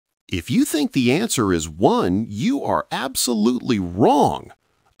If you think the answer is 1, you are absolutely wrong.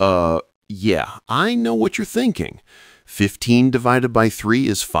 Yeah, I know what you're thinking. 15 divided by 3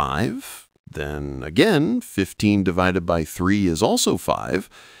 is 5. Then again, 15 divided by 3 is also 5.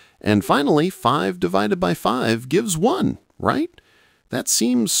 And finally, 5 divided by 5 gives 1, right? That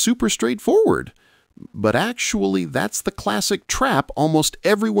seems super straightforward. But actually, that's the classic trap almost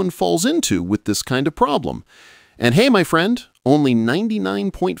everyone falls into with this kind of problem. And hey, my friend, only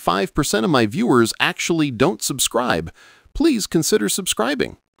 99.5% of my viewers actually don't subscribe. Please consider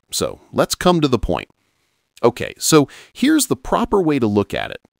subscribing. So let's come to the point. Okay, so here's the proper way to look at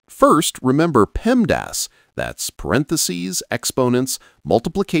it. First, remember PEMDAS. That's parentheses, exponents,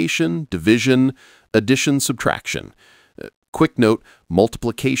 multiplication, division, addition, subtraction. Quick note,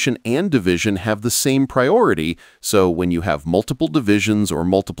 multiplication and division have the same priority, so when you have multiple divisions or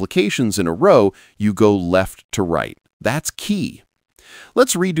multiplications in a row, you go left to right. That's key.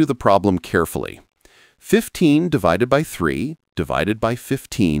 Let's redo the problem carefully. 15 divided by 3 divided by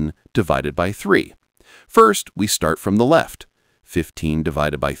 15 divided by 3. First, we start from the left. 15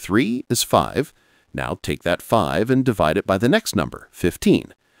 divided by 3 is 5. Now take that 5 and divide it by the next number,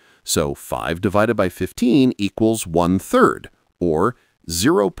 15. So 5 divided by 15 equals 1/3, or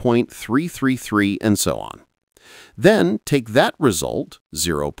 0.333, and so on. Then take that result,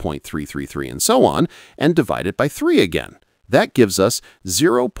 0.333 and so on, and divide it by 3 again. That gives us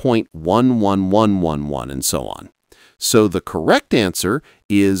 0.11111 and so on. So the correct answer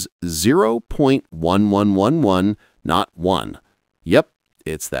is 0.1111, not 1. Yep,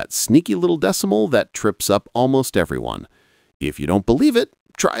 it's that sneaky little decimal that trips up almost everyone. If you don't believe it,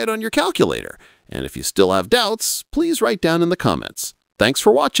 try it on your calculator. And if you still have doubts, please write down in the comments. Thanks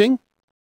for watching.